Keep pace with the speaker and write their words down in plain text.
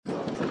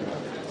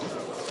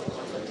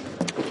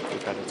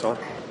It's on.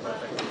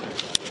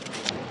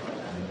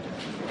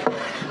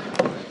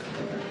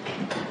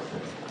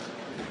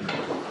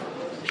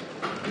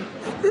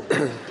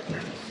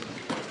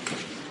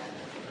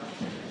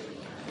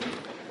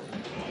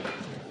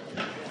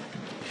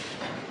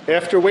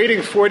 After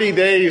waiting 40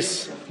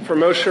 days for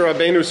Moshe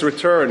Rabbeinu's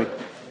return,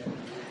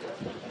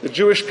 the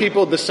Jewish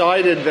people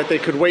decided that they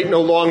could wait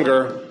no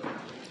longer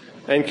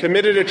and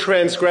committed a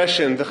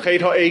transgression, the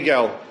Chet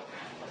HaEgel,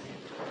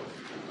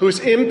 whose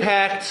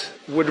impact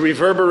would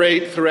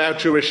reverberate throughout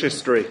Jewish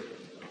history.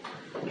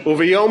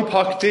 Uviyom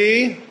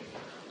pakti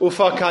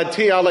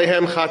ufakadti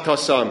alehem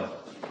chatasam.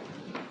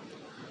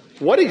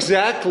 What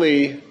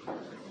exactly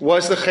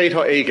was the Chet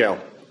HaEgel,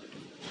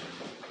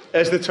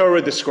 as the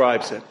Torah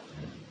describes it?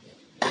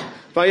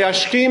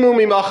 Vayashkimu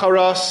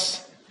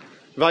mimacharas,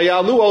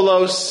 vayalu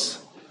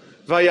olos,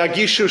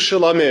 vayagishu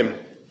shulamim,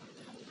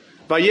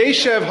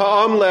 vayeshev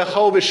ha'am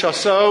le'echol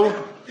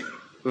v'shaso,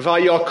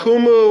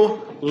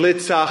 vayakumu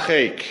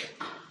litzachek.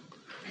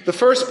 The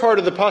first part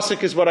of the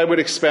pasuk is what I would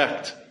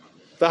expect.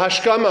 The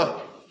hashkama,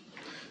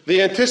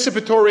 the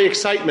anticipatory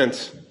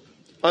excitement,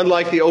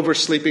 unlike the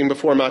oversleeping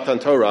before Matan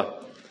Torah,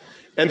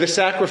 and the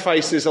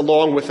sacrifices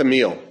along with a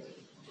meal.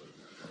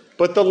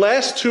 But the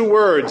last two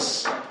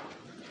words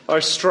are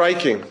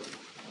striking.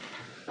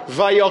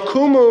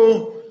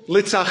 Vayakumu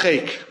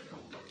litzachek.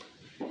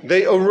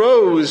 They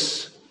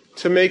arose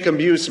to make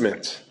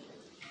amusement.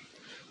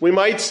 We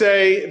might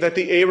say that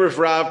the Erev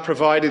Rav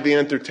provided the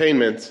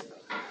entertainment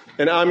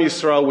and Am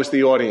Yisrael was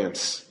the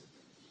audience.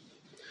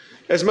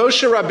 As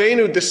Moshe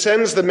Rabbeinu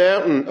descends the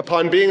mountain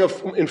upon being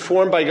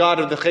informed by God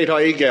of the Chet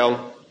HaEgel,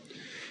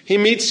 he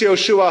meets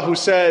Yoshua, who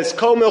says,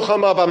 Kol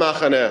milchama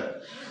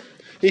b'machaneh.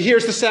 He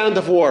hears the sound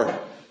of war.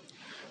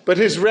 But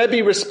his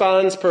Rebbe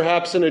responds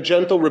perhaps in a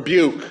gentle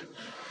rebuke.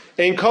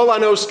 Ein kol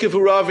anos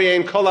kivuravi,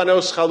 ein kol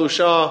anos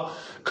chalusha,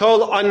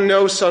 kol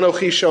anos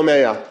anochi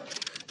shomea.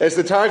 As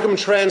the Targum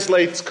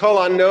translates, kol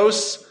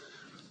anos,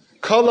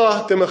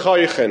 kola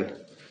demechayichen,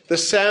 the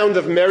sound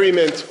of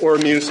merriment or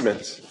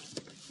amusement.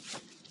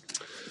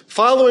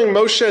 Following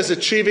Moshe's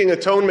achieving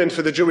atonement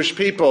for the Jewish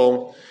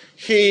people,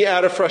 he,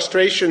 out of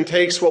frustration,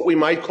 takes what we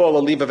might call a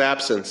leave of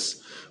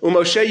absence.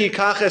 Umoshe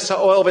yikach es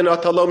ha'oel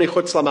v'natalo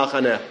michutz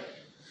lamachaneh.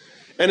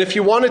 And if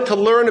you wanted to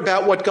learn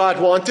about what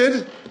God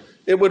wanted,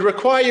 it would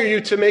require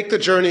you to make the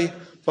journey.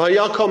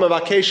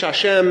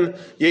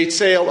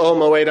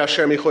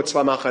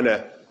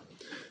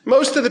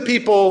 Most of the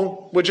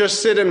people would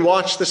just sit and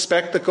watch the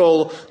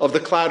spectacle of the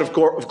cloud of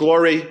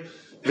glory.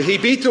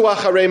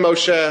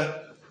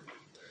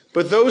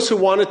 But those who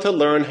wanted to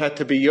learn had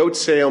to be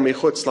yotzeo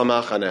michutz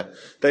lamachaneh.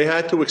 They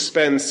had to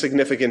expend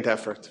significant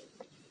effort.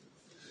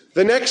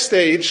 The next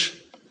stage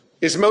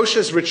is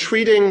Moshe's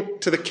retreating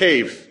to the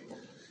cave.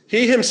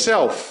 He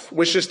himself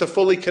wishes to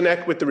fully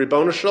connect with the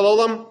Ribbono Shel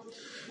Olam.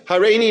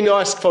 Hareini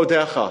noas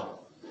kvodecha.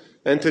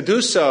 And to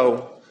do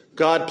so,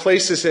 God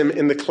places him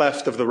in the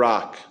cleft of the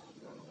rock.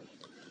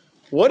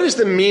 What is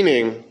the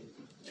meaning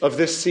of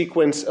this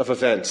sequence of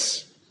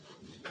events?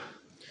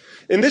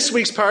 In this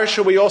week's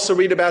parasha, we also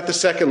read about the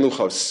second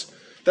luchos,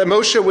 that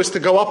Moshe was to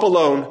go up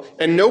alone,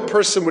 and no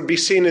person would be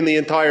seen in the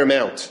entire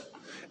mount.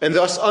 And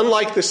thus,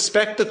 unlike the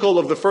spectacle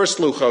of the first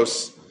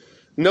luchos,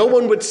 no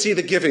one would see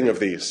the giving of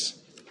these.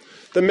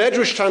 The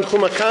Medrash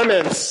Tanchuma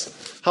comments,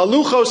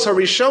 Haluchos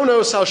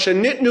harishonos al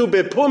shenitnu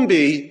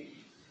bepumbi,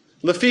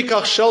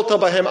 lefikach shelta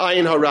bahem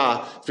ayin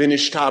hara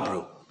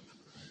v'nishtabru.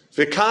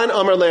 V'kan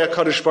amar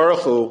le'akadosh baruch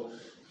hu,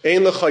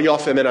 ein lecha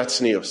yafim en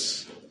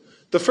atznius.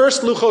 The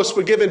first luchos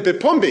were given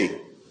bepumbi,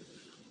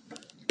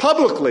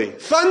 publicly,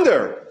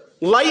 thunder,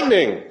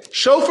 lightning,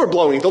 shofar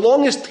blowing, the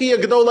longest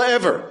Tiyah Gedola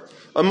ever,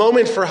 a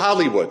moment for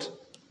Hollywood.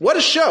 What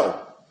a show!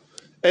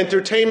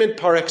 Entertainment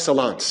par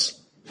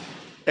excellence.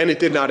 And it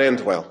did not end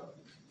well.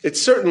 It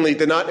certainly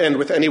did not end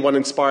with anyone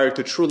inspired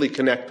to truly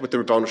connect with the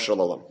Ribbono Shel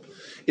Olam.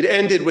 It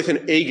ended with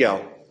an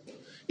egel.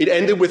 It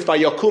ended with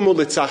vayakumu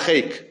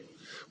litzachek,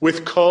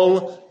 with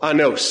kol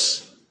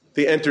anos.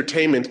 The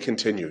entertainment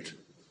continued.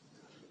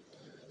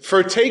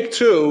 For take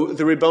two,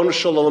 the Ribbono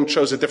Shel Olam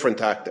chose a different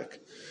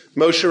tactic.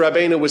 Moshe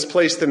Rabbeinu was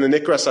placed in the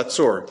Nikras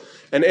Atzur,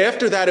 and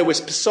after that it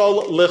was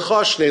Pisol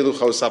Lecha Shnei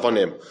Luchos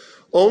Avonim.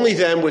 Only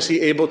then was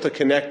he able to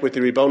connect with the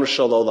Ribbono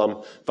Shel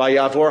Olam,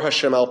 Vayavor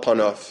Hashem al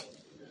Panav.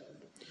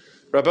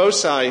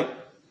 Rabbosai,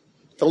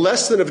 the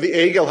lesson of the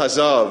Egel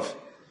Hazav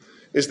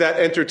is that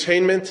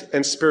entertainment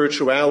and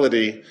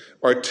spirituality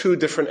are two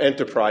different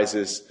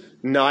enterprises.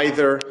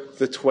 Neither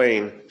the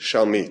twain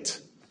shall meet.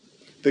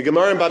 The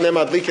Gemara in Bameh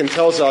Madlikin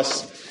tells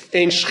us,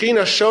 Ein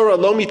shchina shora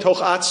lo mitoch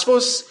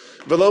atzvos,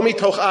 velo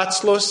mitoch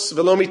atzlos,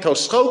 velo mitoch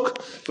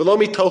schok, velo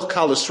mitoch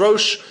kalus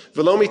rosh,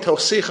 velo mitoch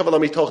sicha, velo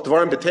mitoch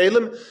dvarim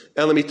betelim,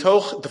 ela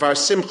mitoch dvar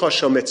simcha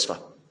shel mitzvah.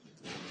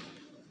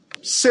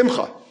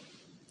 Simcha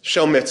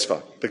shel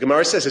mitzvah. The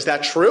Gemara says, is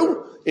that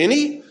true?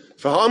 Ini?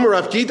 V'ha'amar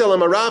Rav Gidal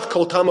amarav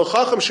kol talmid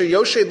chacham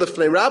sheyoshed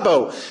lifnei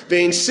rabo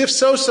ve'in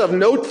sifsos of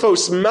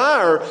notfos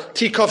mar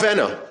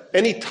tikovena.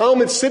 Any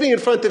Talmud sitting in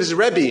front of his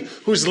Rebbe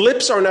whose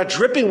lips are not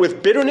dripping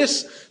with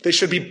bitterness, they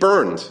should be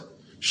burned.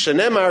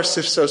 Shenemar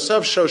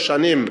sifsosav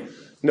shoshanim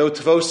no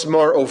tvos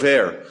mar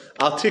over.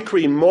 Al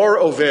tikri mar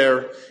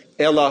over,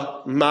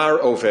 ella mar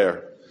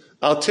over.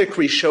 Al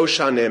tikri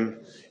shoshanim,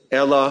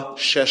 ella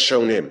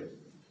sheshonim.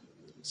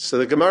 So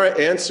the Gemara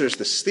answers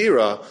the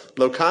stira,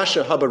 lo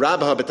kasha haba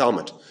rabba haba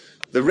Talmud.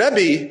 The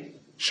Rebbe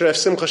should have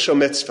simcha shel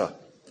mitzvah.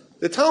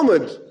 The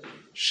Talmud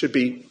should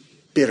be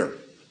bitter.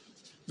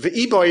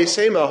 Ve'iba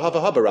yisema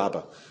haba haba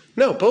rabba.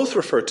 No, both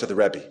refer to the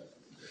Rebbe.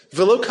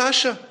 Velo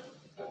kasha,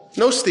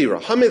 no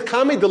stira. Hamid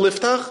kami de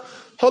liftach,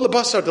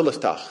 halabasar de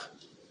liftach.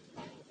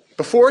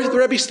 Before the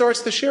Rebbe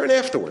starts the shir and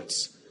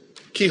afterwards.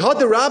 Ki had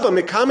the rabba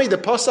mikami de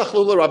pasach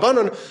lula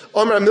rabbanon,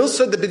 amar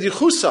milsa de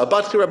b'dichusa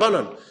batchi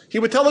rabbanon. He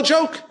would tell a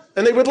joke,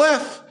 and they would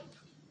laugh.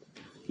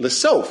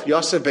 L'sof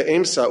Yosef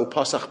be'emsa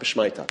upasach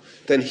b'shmaita.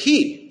 Then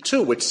he,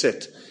 too, would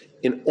sit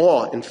in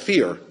awe, in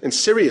fear, in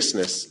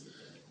seriousness,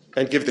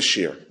 and give the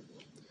shir.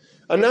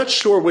 I'm not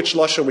sure which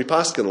lashon we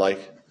paskin like,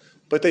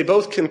 but they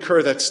both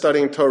concur that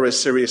studying Torah is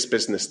serious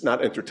business,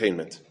 not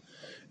entertainment.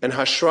 And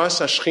hashras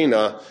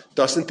hashchina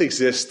doesn't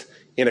exist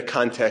in a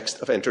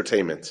context of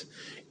entertainment.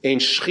 Ein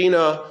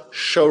shchina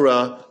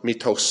shora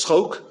mitoch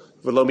schok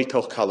v'lo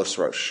mitoch kalos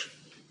rosh.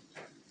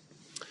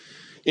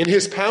 In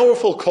his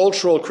powerful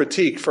cultural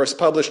critique, first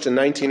published in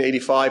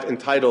 1985,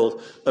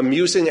 entitled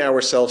Amusing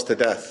Ourselves to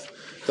Death,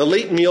 the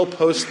late Neil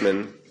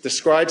Postman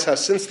describes how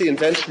since the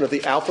invention of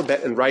the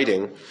alphabet and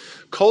writing,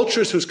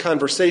 cultures whose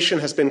conversation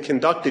has been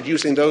conducted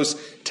using those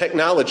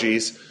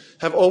technologies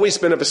have always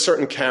been of a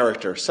certain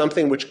character,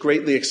 something which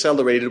greatly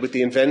accelerated with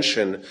the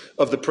invention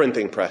of the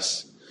printing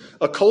press.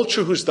 A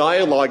culture whose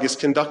dialogue is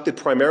conducted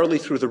primarily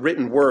through the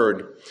written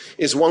word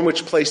is one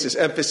which places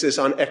emphasis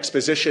on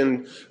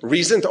exposition,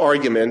 reasoned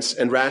arguments,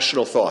 and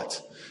rational thought.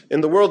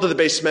 In the world of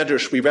the Beis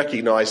Medrash, we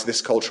recognize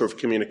this culture of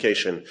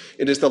communication.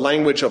 It is the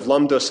language of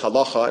lamdus,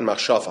 halacha, and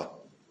machshava,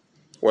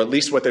 or at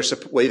least what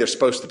way they're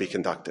supposed to be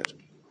conducted.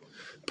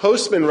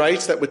 Postman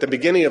writes that with the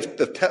beginning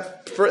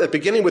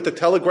with the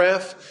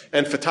telegraph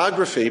and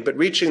photography, but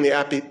reaching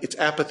its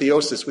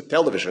apotheosis with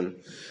television,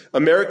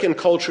 American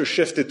culture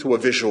shifted to a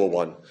visual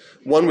one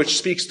which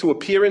speaks to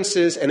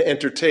appearances and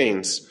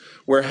entertains,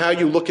 where how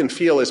you look and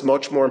feel is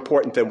much more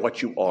important than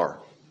what you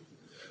are,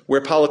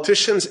 where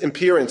politicians'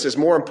 appearance is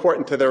more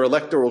important to their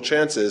electoral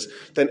chances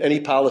than any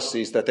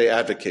policies that they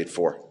advocate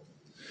for,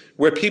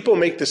 where people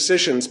make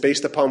decisions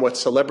based upon what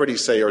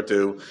celebrities say or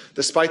do,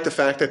 despite the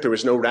fact that there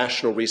is no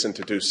rational reason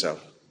to do so.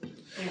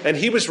 And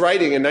he was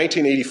writing in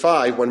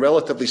 1985 when,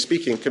 relatively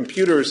speaking,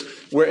 computers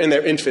were in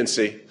their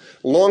infancy,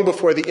 long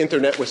before the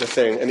internet was a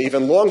thing, and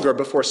even longer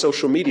before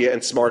social media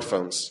and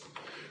smartphones.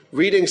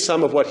 Reading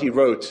some of what he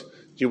wrote,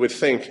 you would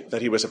think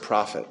that he was a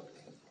prophet.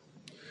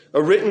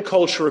 A written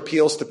culture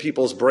appeals to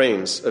people's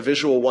brains, a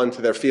visual one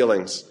to their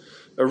feelings.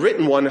 A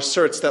written one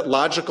asserts that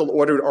logical,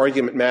 ordered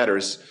argument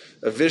matters.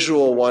 A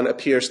visual one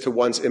appeals to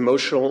one's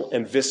emotional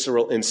and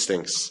visceral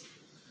instincts.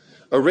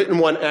 A written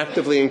one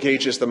actively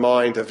engages the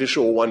mind. A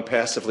visual one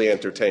passively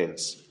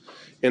entertains.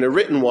 In a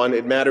written one,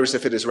 it matters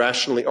if it is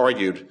rationally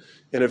argued.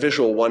 In a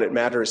visual one, it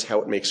matters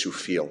how it makes you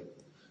feel.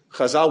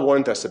 Chazal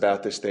warned us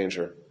about this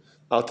danger.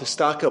 Al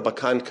tistakel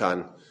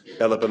bakankan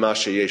ela b'ma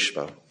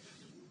sheyeshba.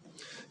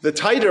 The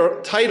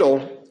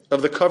title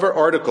of the cover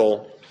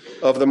article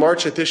of the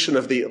March edition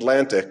of The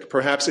Atlantic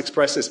perhaps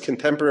expresses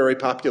contemporary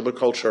popular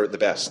culture the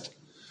best.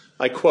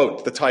 I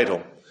quote the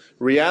title,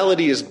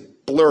 "Reality is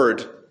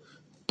blurred,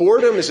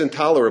 boredom is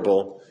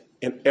intolerable,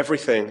 and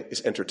everything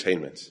is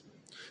entertainment."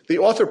 The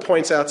author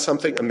points out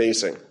something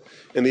amazing.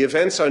 In the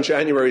events on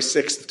January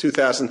 6th,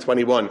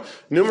 2021,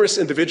 numerous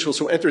individuals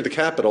who entered the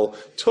Capitol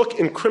took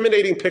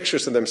incriminating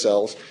pictures of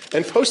themselves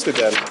and posted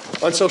them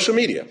on social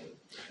media.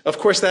 Of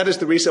course, that is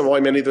the reason why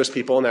many of those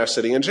people are now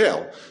sitting in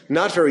jail.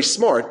 Not very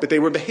smart, but they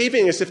were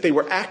behaving as if they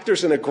were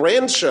actors in a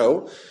grand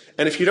show,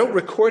 and if you don't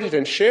record it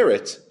and share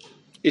it,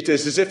 it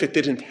is as if it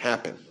didn't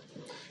happen.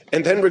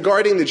 And then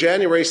regarding the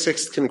January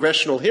 6th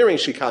congressional hearing,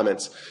 she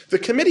comments, the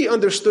committee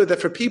understood that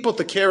for people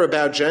to care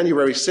about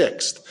January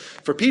 6th,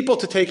 for people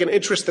to take an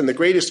interest in the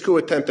greatest coup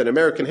attempt in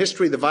American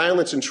history, the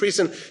violence and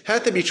treason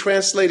had to be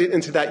translated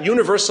into that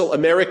universal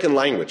American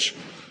language.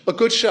 A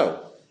good show.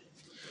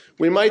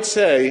 We might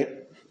say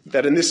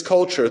that in this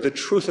culture, the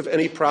truth of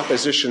any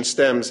proposition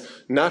stems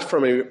not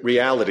from a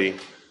reality,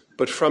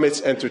 but from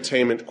its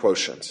entertainment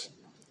quotient.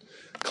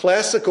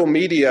 Classical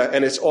media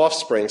and its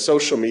offspring,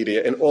 social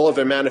media, in all of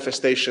their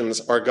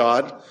manifestations are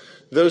God.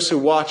 Those who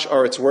watch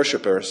are its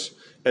worshippers,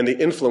 and the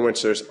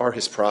influencers are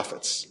his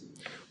prophets.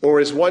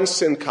 Or as one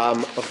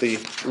syncom of the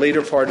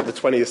later part of the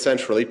 20th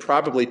century,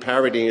 probably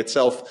parodying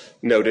itself,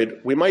 noted,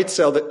 we might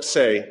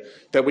say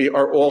that we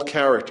are all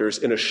characters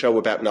in a show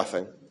about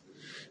nothing.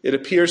 It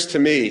appears to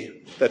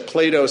me that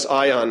Plato's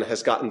Ion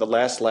has gotten the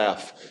last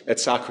laugh at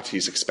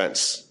Socrates'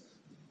 expense.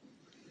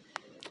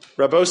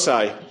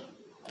 Rabbosai,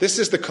 this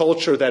is the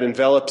culture that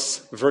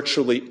envelops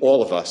virtually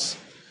all of us,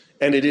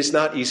 and it is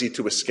not easy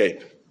to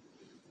escape.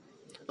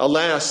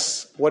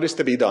 Alas, what is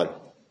to be done?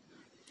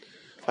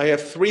 I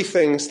have three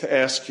things to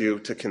ask you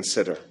to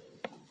consider.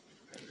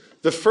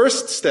 The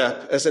first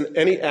step, as in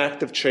any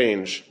act of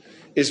change,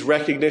 is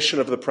recognition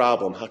of the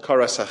problem,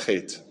 hakaras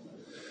hachet.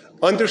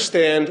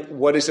 understand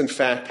what is in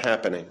fact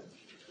happening.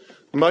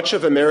 Much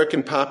of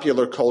American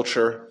popular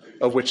culture,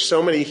 of which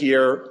so many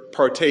here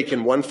partake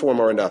in one form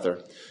or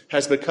another,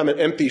 has become an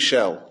empty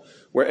shell,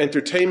 where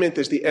entertainment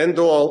is the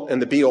end-all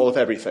and the be-all of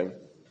everything.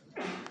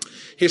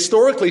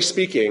 Historically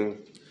speaking,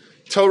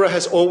 Torah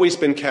has always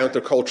been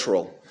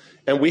countercultural,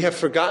 and we have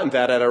forgotten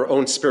that at our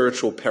own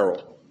spiritual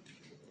peril.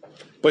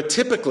 But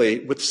typically,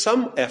 with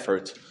some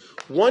effort,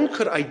 one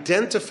could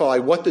identify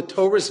what the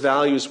Torah's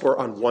values were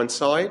on one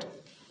side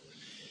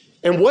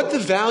and what the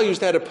values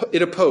that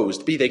it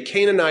opposed, be they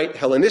Canaanite,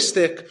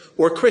 Hellenistic,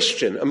 or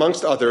Christian,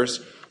 amongst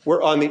others,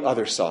 were on the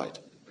other side.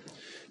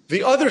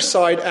 The other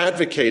side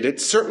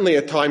advocated, certainly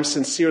at times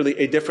sincerely,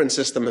 a different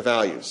system of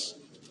values.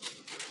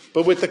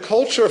 But with the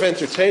culture of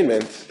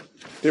entertainment,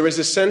 there is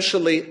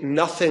essentially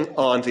nothing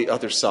on the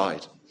other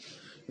side.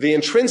 The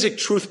intrinsic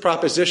truth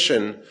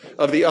proposition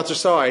of the other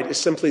side is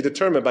simply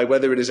determined by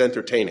whether it is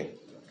entertaining.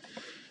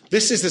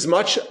 This is as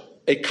much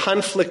a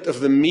conflict of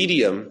the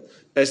medium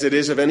as it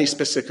is of any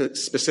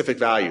specific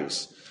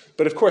values.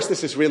 But of course,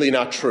 this is really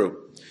not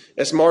true.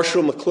 As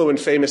Marshall McLuhan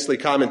famously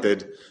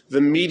commented,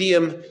 the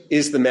medium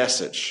is the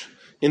message.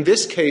 In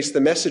this case,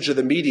 the message of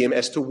the medium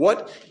as to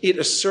what it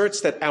asserts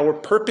that our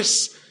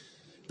purpose,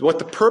 what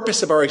the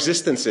purpose of our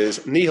existence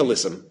is,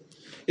 nihilism,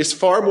 is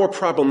far more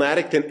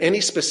problematic than any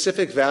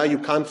specific value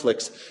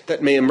conflicts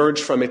that may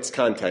emerge from its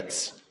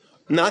contents.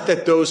 Not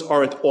that those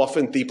aren't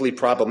often deeply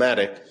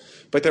problematic,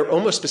 but they're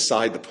almost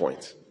beside the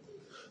point.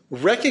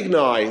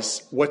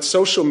 Recognize what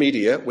social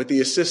media, with the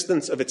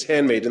assistance of its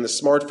handmaid, the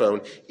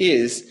smartphone,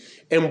 is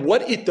and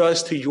what it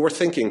does to your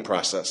thinking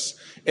process,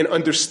 and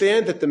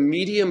understand that the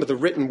medium of the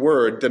written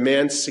word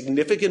demands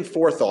significant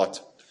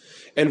forethought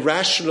and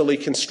rationally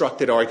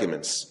constructed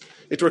arguments.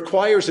 It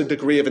requires a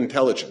degree of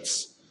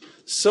intelligence.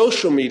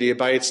 Social media,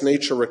 by its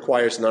nature,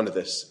 requires none of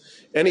this.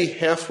 Any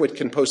half-wit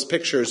can post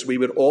pictures we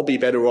would all be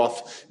better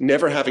off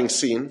never having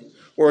seen,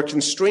 or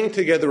can string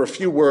together a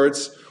few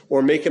words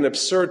or make an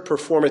absurd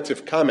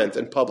performative comment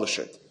and publish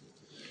it.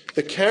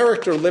 The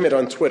character limit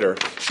on Twitter,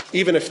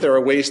 even if there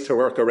are ways to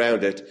work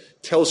around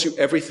it, tells you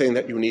everything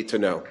that you need to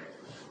know.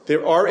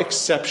 There are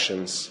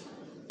exceptions,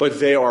 but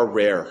they are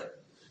rare.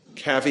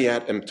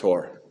 Caveat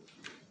emptor.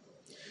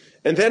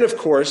 And then, of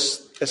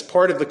course, as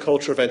part of the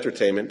culture of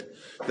entertainment,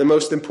 the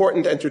most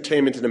important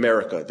entertainment in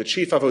America, the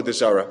chief avodah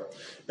zarah,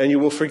 and you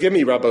will forgive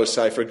me,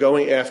 Rabbosai, for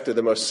going after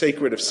the most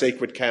sacred of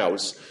sacred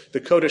cows, the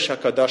Kodesh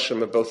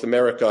HaKadoshim of both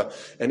America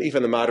and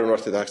even the modern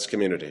Orthodox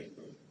community.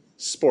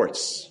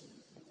 Sports.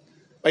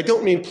 I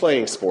don't mean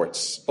playing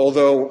sports,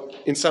 although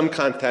in some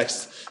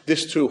contexts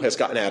this too has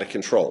gotten out of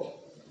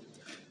control,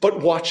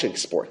 but watching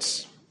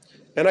sports.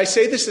 And I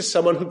say this as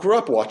someone who grew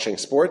up watching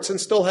sports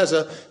and still has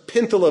a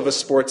pintle of a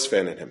sports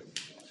fan in him.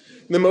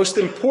 The most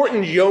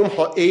important Yom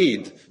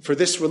Ha'ed for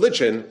this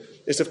religion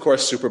is, of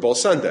course, Super Bowl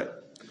Sunday.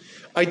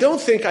 I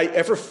don't think I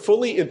ever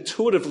fully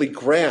intuitively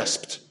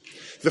grasped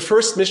the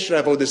first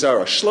Mishnah Avodah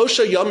Zarah,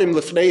 Shlosha Yamim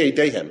Lifnei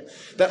Eidehem,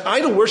 that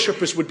idol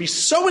worshippers would be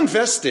so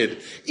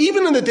invested,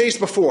 even in the days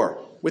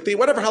before, with the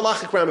whatever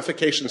halachic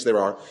ramifications there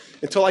are,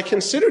 until I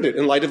considered it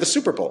in light of the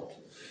Super Bowl.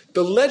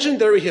 The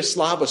legendary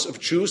Hislavos of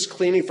Jews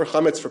cleaning for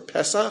chametz for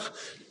Pesach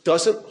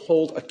doesn't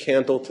hold a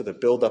candle to the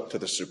build-up to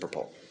the Super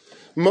Bowl.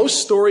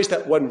 Most stories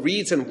that one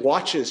reads and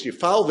watches, you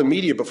follow the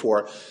media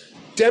before,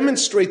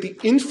 demonstrate the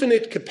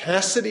infinite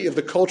capacity of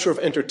the culture of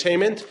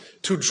entertainment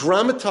to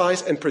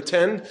dramatize and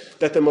pretend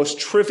that the most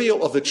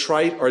trivial of the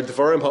trite are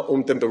dvarim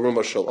ha'omdim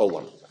berumo shel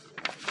olam.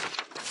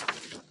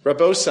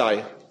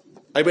 Rabbosai,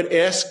 I would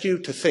ask you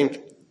to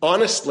think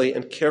honestly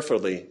and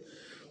carefully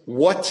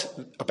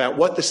about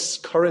what this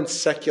current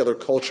secular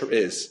culture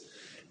is,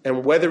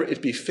 and whether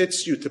it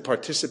befits you to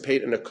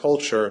participate in a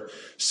culture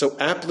so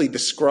aptly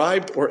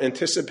described or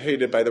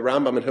anticipated by the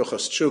Rambam in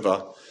Hilchos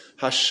Tshuva,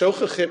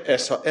 Hashochachim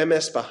es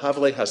ha'emes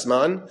b'havlei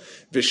hazman,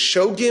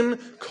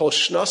 v'shogim kol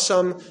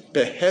shnasam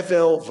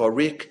behevel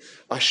varik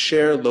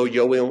asher lo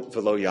yoil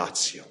v'lo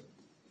yatzio.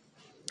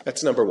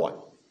 That's number one.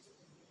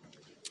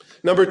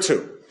 Number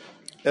two,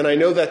 and I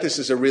know that this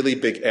is a really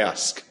big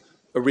ask,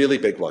 a really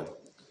big one.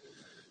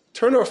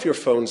 Turn off your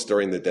phones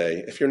during the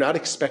day if you're not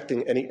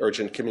expecting any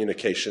urgent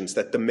communications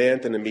that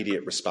demand an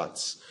immediate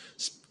response.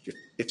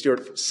 If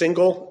you're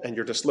single and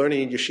you're just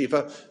learning in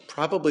yeshiva,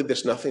 probably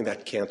there's nothing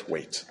that can't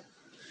wait.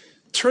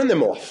 Turn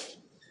them off.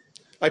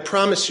 I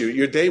promise you,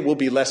 your day will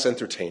be less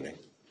entertaining.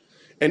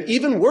 And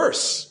even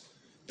worse,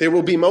 there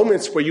will be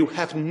moments where you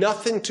have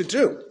nothing to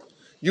do.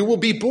 You will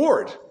be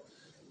bored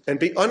and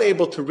be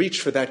unable to reach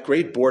for that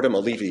great boredom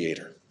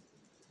alleviator.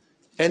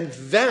 And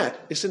that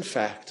is, in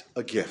fact,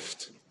 a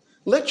gift.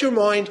 Let your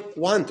mind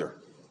wander.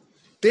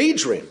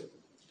 Daydream.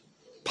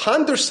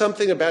 Ponder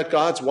something about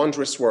God's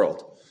wondrous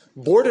world.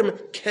 Boredom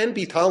can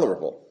be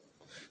tolerable.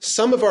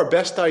 Some of our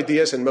best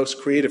ideas and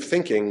most creative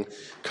thinking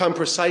come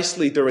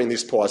precisely during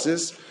these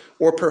pauses,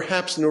 or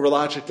perhaps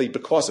neurologically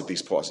because of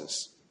these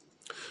pauses.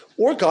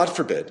 Or, God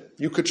forbid,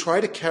 you could try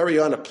to carry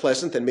on a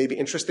pleasant and maybe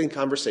interesting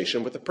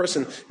conversation with the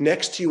person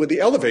next to you in the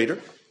elevator,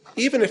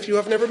 even if you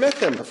have never met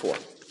them before.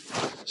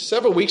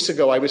 Several weeks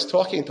ago, I was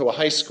talking to a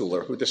high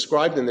schooler who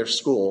described in their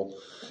school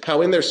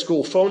how in their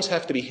school phones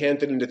have to be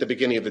handed in at the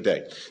beginning of the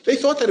day. They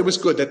thought that it was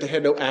good that they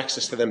had no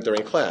access to them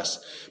during class.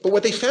 But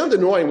what they found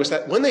annoying was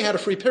that when they had a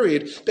free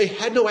period, they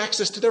had no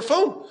access to their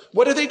phone.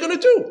 What are they going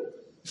to do?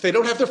 If they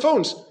don't have their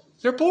phones,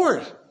 they're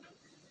bored.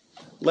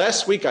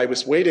 Last week, I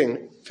was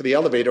waiting for the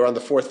elevator on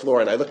the 4th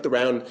floor, and I looked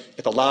around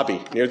at the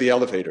lobby near the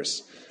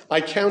elevators.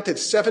 I counted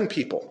 7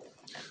 people.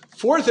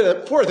 Four of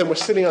them were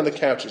sitting on the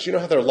couches. You know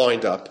how they're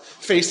lined up,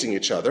 facing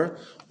each other,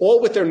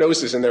 all with their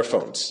noses in their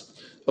phones.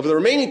 Of the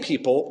remaining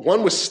people,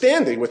 1 was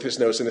standing with his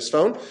nose in his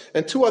phone,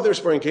 and 2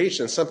 others were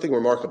engaged in something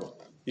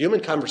remarkable, human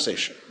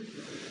conversation.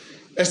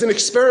 As an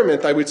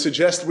experiment, I would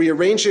suggest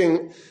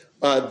rearranging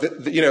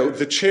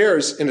the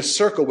chairs in a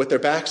circle with their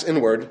backs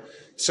inward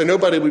so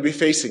nobody would be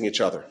facing each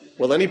other.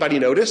 Will anybody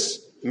notice?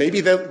 Maybe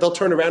they'll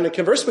turn around and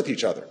converse with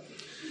each other.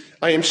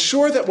 I am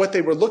sure that what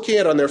they were looking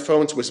at on their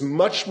phones was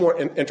much more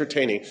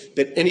entertaining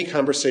than any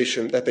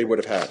conversation that they would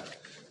have had.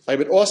 I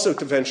would also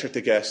venture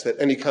to guess that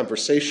any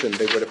conversation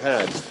they would have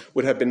had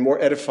would have been more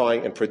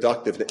edifying and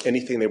productive than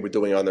anything they were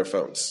doing on their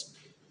phones.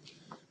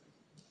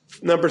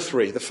 Number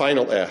 3, the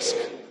final ask.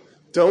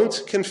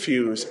 Don't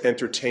confuse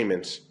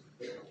entertainment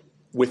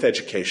with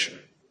education.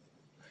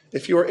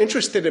 If you are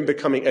interested in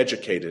becoming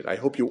educated, I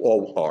hope you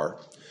all are,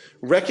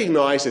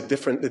 recognize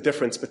the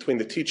difference between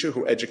the teacher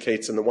who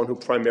educates and the one who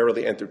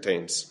primarily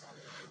entertains.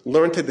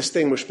 Learn to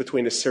distinguish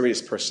between a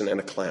serious person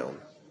and a clown.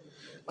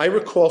 I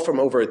recall from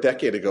over a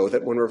decade ago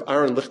that when Rav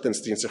Aaron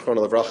Lichtenstein,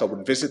 Zichrono Livracha,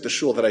 would visit the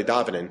shul that I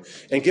daven in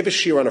and give a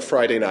shiur on a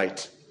Friday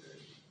night,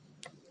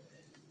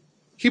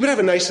 he would have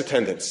a nice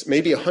attendance,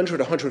 maybe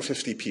 100,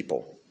 150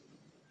 people.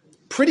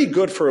 Pretty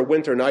good for a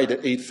winter night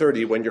at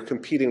 8:30 when you're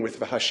competing with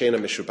V'hashena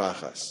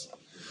Meshubachas.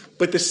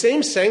 But the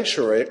same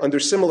sanctuary, under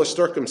similar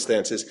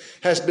circumstances,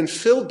 has been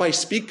filled by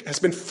speakers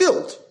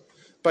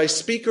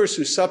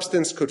whose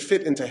substance could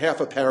fit into half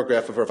a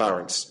paragraph of Rav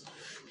Aaron's.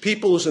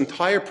 People whose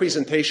entire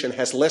presentation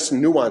has less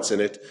nuance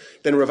in it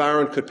than Rav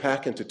Aaron could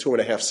pack into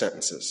 2.5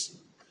 sentences.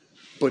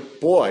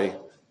 But boy,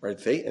 are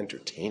they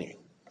entertaining.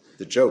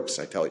 The jokes,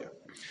 I tell you.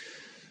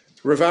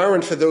 Rav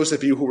Aaron, for those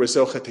of you who were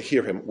zocha to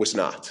hear him, was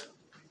not.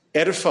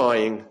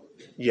 Edifying,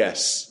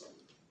 yes.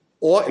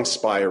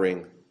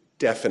 Awe-inspiring,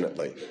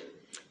 definitely.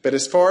 But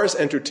as far as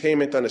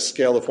entertainment on a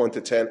scale of 1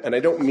 to 10, and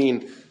I don't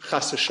mean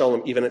chas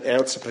v'sholom, even an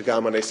ounce of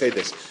pagam when I say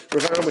this,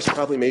 Rav Aaron was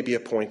probably maybe a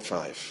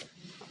 0.5.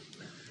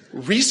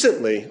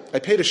 Recently, I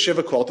paid a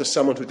shiva call to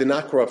someone who did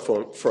not grow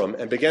up from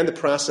and began the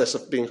process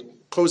of being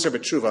choser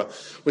b'tshuva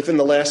within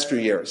the last few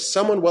years.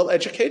 Someone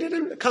well-educated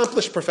and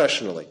accomplished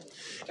professionally.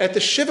 At the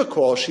shiva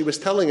call, she was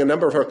telling a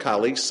number of her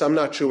colleagues, some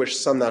not Jewish,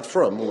 some not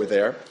from, who were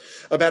there,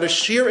 about a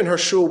shiur in her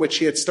shul which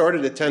she had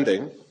started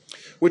attending,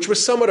 which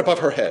was somewhat above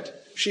her head.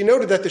 She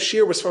noted that the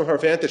shiur was, from her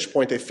vantage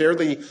point, a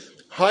fairly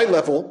high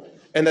level,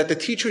 and that the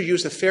teacher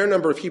used a fair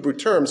number of Hebrew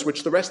terms,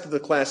 which the rest of the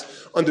class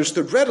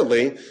understood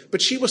readily,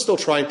 but she was still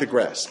trying to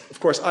grasp. Of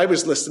course, I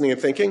was listening and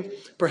thinking,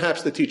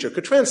 perhaps the teacher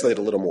could translate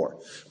a little more.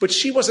 But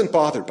she wasn't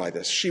bothered by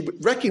this. She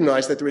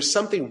recognized that there is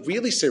something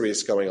really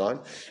serious going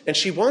on, and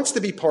she wants to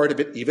be part of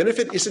it, even if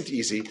it isn't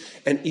easy,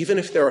 and even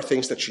if there are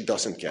things that she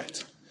doesn't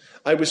get.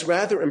 I was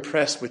rather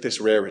impressed with this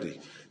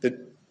rarity, that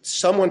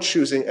someone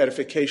choosing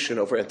edification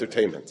over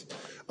entertainment.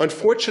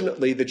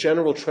 Unfortunately, the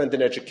general trend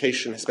in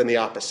education has been the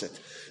opposite.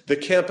 The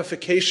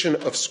campification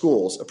of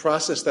schools, a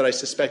process that I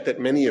suspect that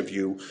many of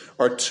you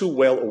are too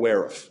well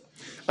aware of.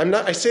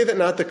 I say that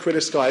not to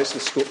criticize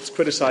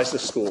the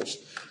schools.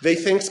 They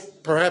think,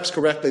 perhaps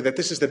correctly, that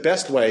this is the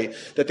best way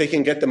that they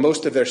can get the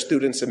most of their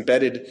students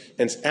embedded,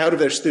 and out of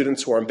their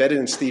students who are embedded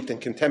and steeped in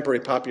contemporary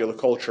popular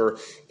culture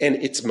and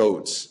its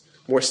modes.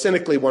 More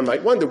cynically, one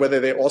might wonder whether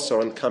they're also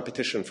in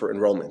competition for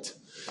enrollment.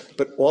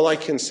 But all I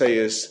can say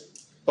is,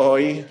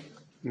 Oy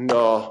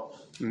na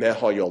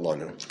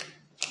mehayolanu.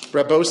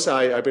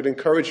 Rabbosai, I would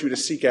encourage you to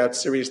seek out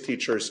serious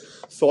teachers,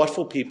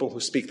 thoughtful people who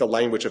speak the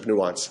language of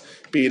nuance,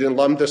 be it in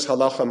Lamdas,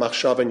 Halacha,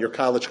 Machshava, in your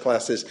college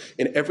classes,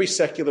 in every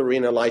secular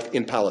arena of life,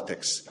 in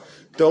politics.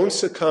 Don't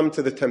succumb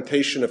to the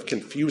temptation of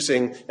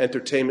confusing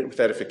entertainment with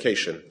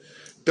edification.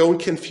 Don't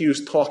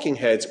confuse talking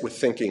heads with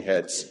thinking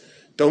heads.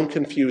 Don't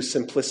confuse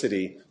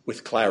simplicity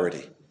with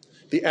clarity.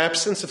 The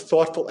absence of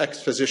thoughtful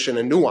exposition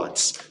and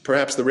nuance,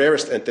 perhaps the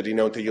rarest entity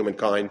known to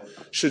humankind,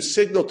 should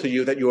signal to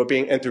you that you are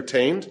being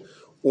entertained,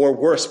 or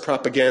worse,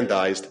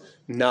 propagandized,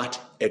 not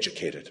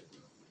educated.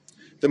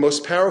 The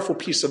most powerful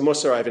piece of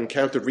Musar I've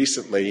encountered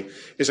recently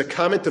is a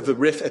comment of the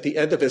Rif at the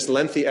end of his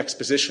lengthy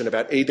exposition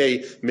about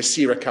Eidei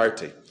Mesira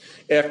Karti.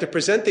 After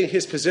presenting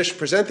his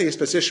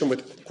position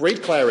with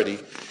great clarity,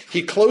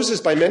 he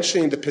closes by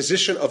mentioning the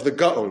position of the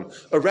Gaon,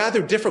 a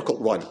rather difficult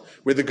one,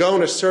 where the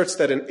Gaon asserts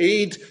that an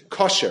aid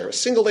kosher, a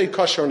single aid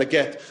kosher on a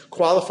get,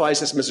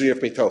 qualifies as Mezuyaf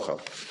Mitocha.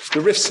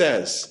 The Rif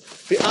says,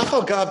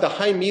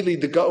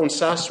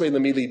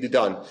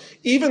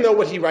 even though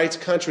what he writes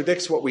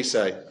contradicts what we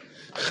say,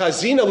 I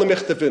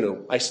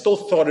still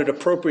thought it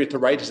appropriate to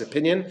write his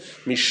opinion,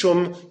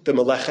 mishum de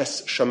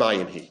meleches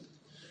shamayim hi.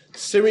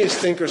 Serious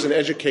thinkers and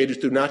educators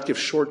do not give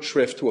short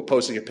shrift to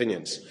opposing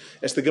opinions.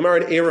 As the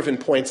Gemara in Eruvin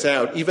points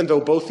out, even though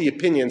both the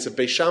opinions of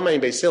Beis Shammai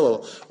and Beis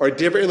Hillel are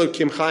Divrei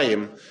Elokim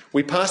Chaim,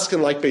 we paskin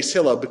like Beis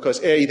Hillel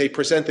because A, they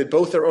presented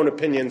both their own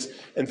opinions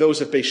and those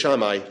of Beis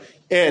Shammai,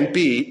 and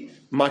B,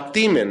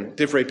 Makdimin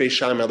Divrei Beis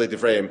Shammai le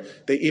Divreim,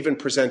 they even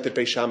presented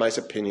Beis Shammai's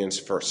opinions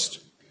first.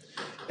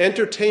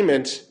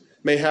 Entertainment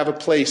may have a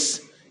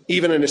place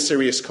even in a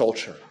serious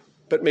culture,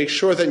 but make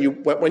sure that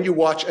when you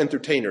watch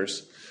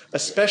entertainers,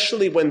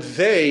 especially when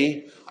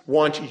they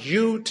want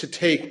you to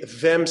take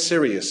them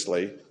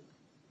seriously,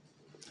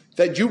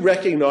 that you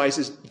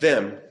recognize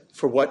them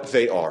for what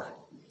they are.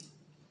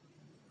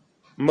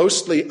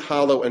 Mostly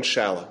hollow and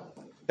shallow,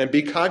 and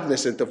be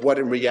cognizant of what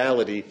in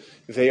reality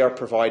they are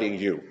providing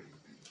you.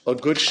 A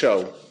good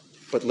show,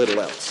 but little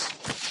else.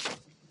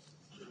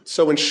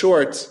 So in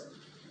short,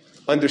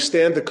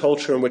 understand the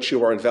culture in which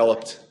you are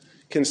enveloped,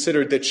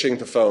 consider ditching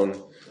the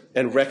phone,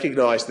 and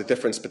recognize the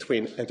difference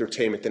between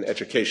entertainment and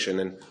education,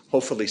 and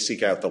hopefully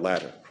seek out the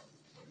latter.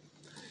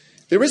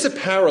 There is a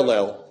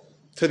parallel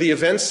to the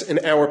events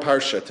in our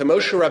Parsha, to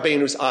Moshe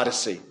Rabbeinu's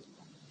Odyssey.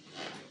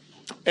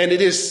 And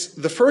it is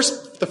the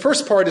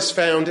first part is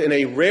found in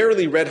a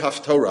rarely read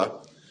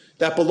Haftorah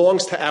that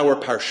belongs to our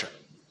Parsha.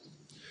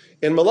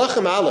 In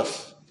Malachim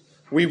Aleph,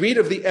 we read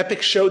of the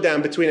epic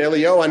showdown between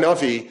Eliyahu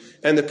Hanavi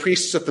and the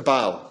priests of the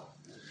Baal.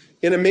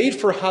 In a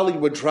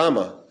made-for-Hollywood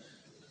drama,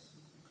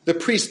 the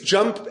priests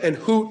jump and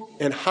hoot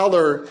and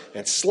holler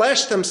and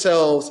slash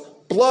themselves,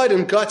 blood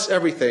and guts,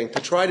 everything, to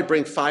try to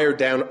bring fire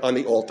down on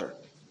the altar.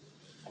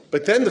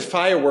 But then the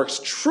fireworks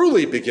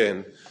truly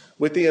begin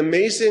with the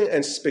amazing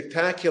and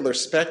spectacular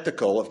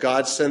spectacle of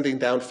God sending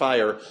down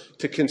fire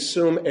to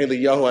consume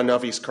Eliyahu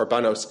Hanavi's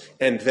karbanos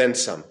and then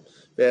some.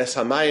 The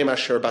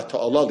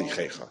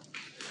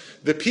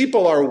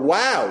people are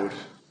wowed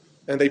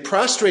and they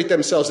prostrate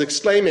themselves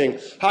exclaiming,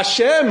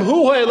 Hashem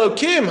hu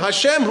ha'elokim,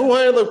 Hashem hu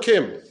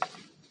ha'elokim.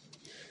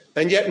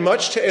 And yet,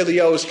 much to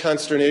Eliyahu's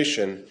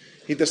consternation,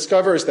 he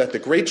discovers that the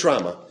great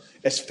drama,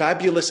 as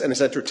fabulous and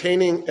as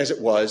entertaining as it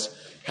was,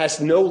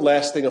 has no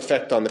lasting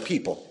effect on the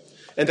people,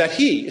 and that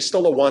he is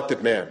still a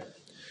wanted man.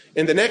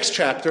 In the next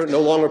chapter,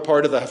 no longer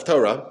part of the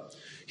Haftorah,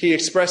 he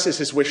expresses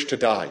his wish to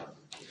die.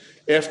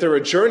 After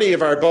a journey of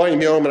Arba'im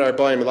Yom and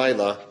Arba'im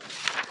Laila,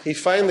 he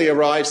finally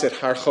arrives at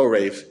Har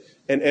Chorev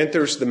and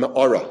enters the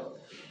Me'orah,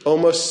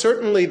 almost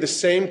certainly the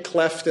same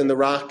cleft in the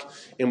rock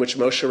in which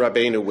Moshe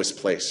Rabbeinu was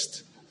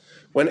placed.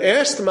 When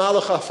asked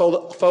Malach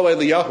Hafo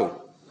Eliyahu,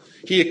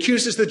 he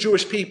accuses the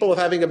Jewish people of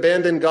having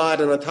abandoned God,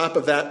 and on top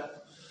of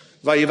that,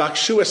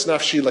 Vayivakshu es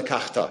nafshi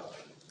lakachta.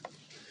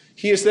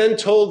 He is then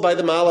told by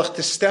the Malach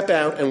to step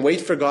out and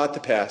wait for God to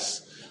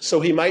pass,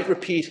 so he might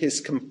repeat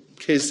his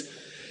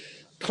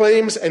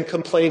claims and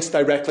complaints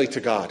directly to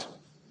God.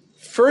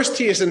 First,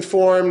 he is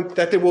informed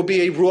that there will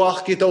be a ruach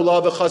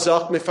gidolah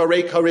v'chazak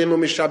mifarek harim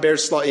u'mishaber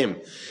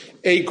slaim,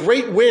 a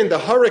great wind, a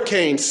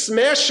hurricane,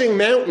 smashing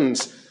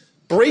mountains,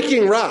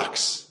 breaking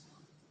rocks,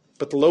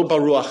 but lo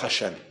baruach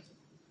Hashem.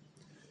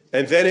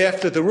 And then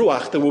after the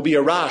ruach, there will be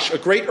a rash, a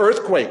great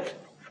earthquake,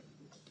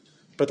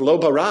 but lo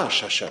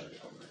barash Hashem.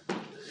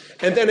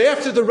 And then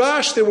after the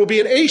rash, there will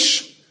be an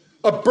eish,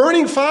 a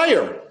burning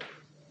fire,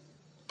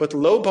 but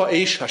lo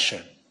ba'eish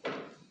Hashem.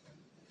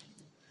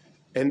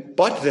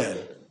 But then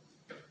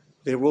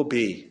there will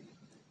be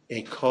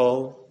a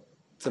kol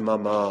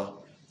t'mama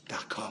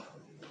daka,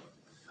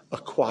 a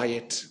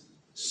quiet,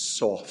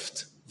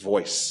 soft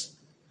voice.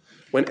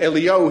 When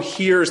Eliyahu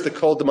hears the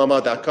kol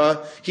d'mama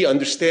daka, he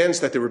understands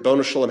that the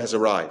Ribbono Shel Olam has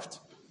arrived.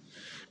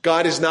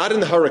 God is not in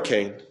the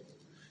hurricane.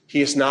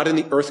 He is not in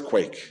the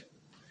earthquake.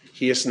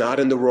 He is not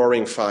in the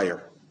roaring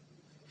fire.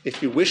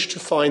 If you wish to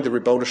find the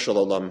Ribbono Shel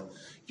Olam,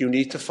 you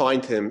need to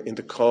find him in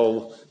the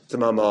kol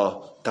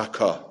d'mama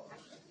daka.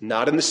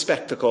 Not in the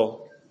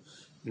spectacle,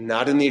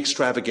 not in the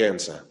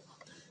extravaganza,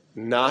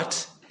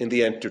 not in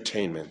the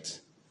entertainment,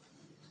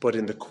 but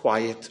in the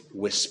quiet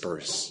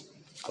whispers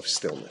of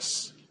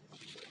stillness.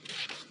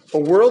 A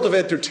world of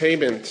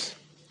entertainment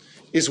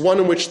is one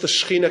in which the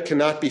Shekhinah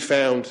cannot be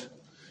found,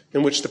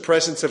 in which the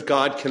presence of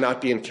God cannot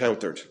be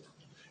encountered.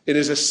 It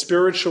is a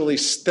spiritually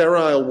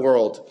sterile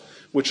world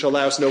which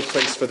allows no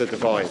place for the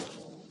divine.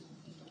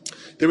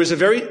 There is a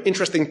very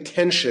interesting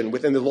tension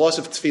within the laws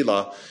of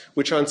Tefillah,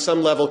 which on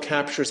some level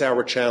captures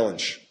our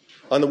challenge.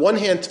 On the one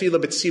hand,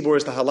 Tefillah B'tzibur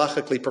is the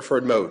halachically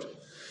preferred mode.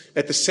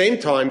 At the same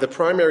time, the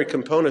primary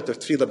component of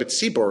Tefillah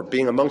B'tzibur,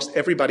 being amongst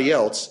everybody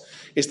else,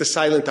 is the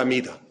silent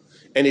Amidah.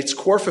 And its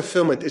core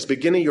fulfillment is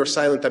beginning your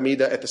silent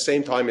Amidah at the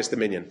same time as the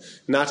minyan,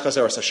 not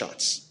Chazaras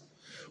Hashatz.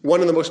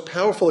 One of the most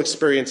powerful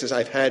experiences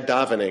I've had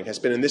davening has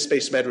been in this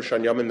Beis Medrash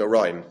on Yom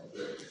Noraim,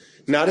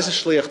 not as a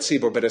Shliach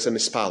Tzibur, but as a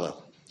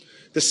Mispalel.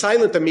 The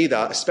silent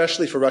Amidah,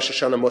 especially for Rosh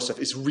Hashanah Musaf,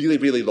 is really,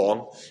 really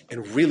long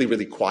and really,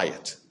 really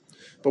quiet.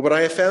 But what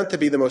I have found to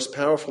be the most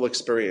powerful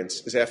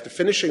experience is after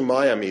finishing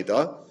my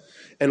Amidah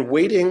and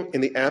waiting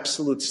in the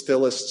absolute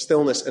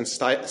stillness and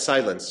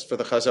silence for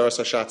the Chazaras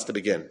Hashatz to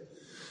begin.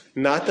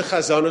 Not the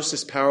chazanus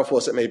as powerful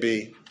as it may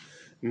be,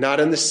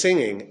 not in the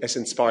singing as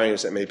inspiring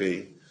as it may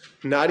be,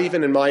 not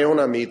even in my own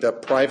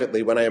Amidah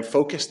privately when I am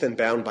focused and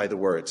bound by the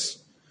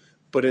words,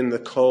 but in the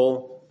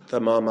kol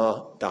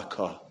damama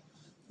daka,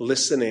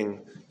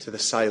 listening to the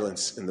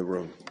silence in the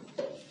room.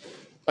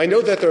 I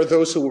know that there are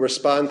those who will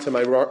respond to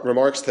my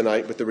remarks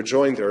tonight with the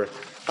rejoinder,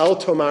 Al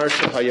tomar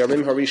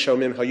shehayamim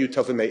harishomim hayu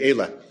tovim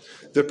me'ela,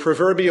 the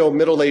proverbial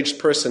middle-aged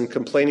person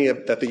complaining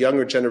that the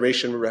younger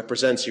generation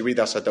represents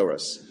Yeridas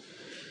Hadoros.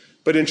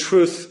 But in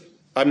truth,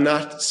 I'm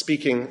not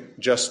speaking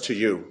just to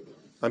you.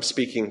 I'm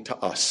speaking to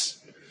us.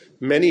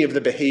 Many of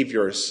the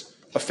behaviors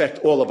affect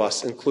all of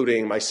us,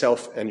 including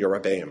myself and your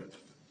Rebbeim.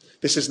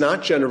 This is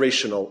not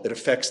generational. It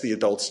affects the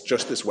adults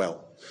just as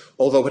well,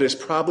 although it has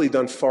probably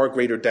done far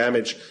greater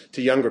damage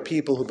to younger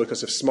people who,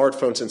 because of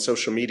smartphones and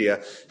social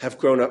media, have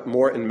grown up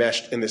more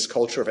enmeshed in this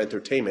culture of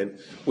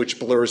entertainment, which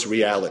blurs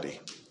reality.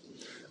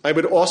 I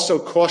would also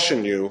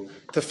caution you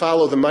to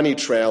follow the money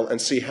trail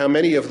and see how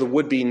many of the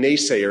would-be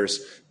naysayers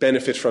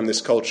benefit from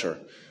this culture.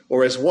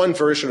 Or as one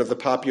version of the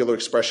popular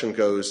expression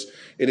goes,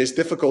 it is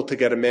difficult to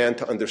get a man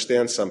to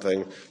understand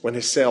something when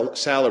his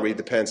salary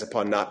depends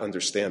upon not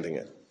understanding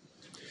it.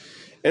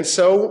 And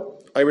so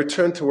I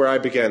return to where I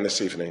began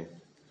this evening.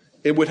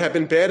 It would have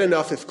been bad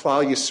enough if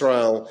Klal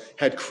Yisrael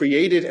had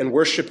created and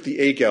worshipped the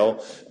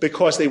Egel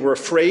because they were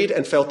afraid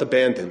and felt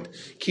abandoned.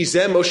 Ki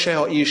zeh Moshe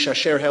ha'ish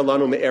asher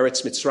helanu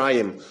me'eretz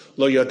Mitzrayim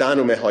lo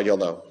yadanu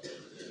mehayolo.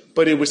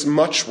 But it was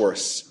much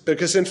worse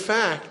because, in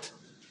fact,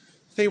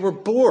 they were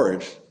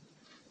bored.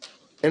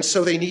 And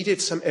so they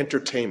needed some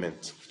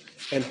entertainment.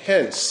 And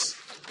hence,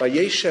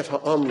 Vayeshev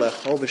ha'am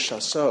lechol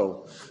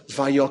v'shaso,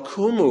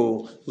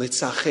 vayakumu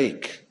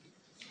litzachek.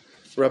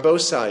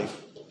 Rabbosai,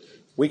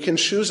 we can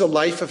choose a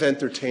life of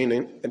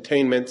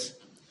entertainment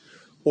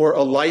or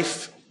a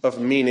life of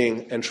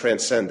meaning and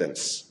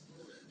transcendence,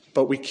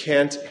 but we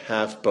can't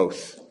have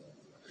both.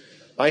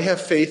 I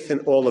have faith in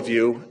all of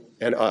you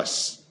and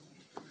us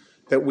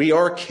that we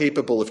are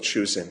capable of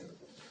choosing.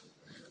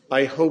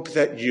 I hope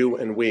that you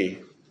and we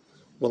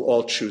will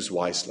all choose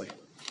wisely.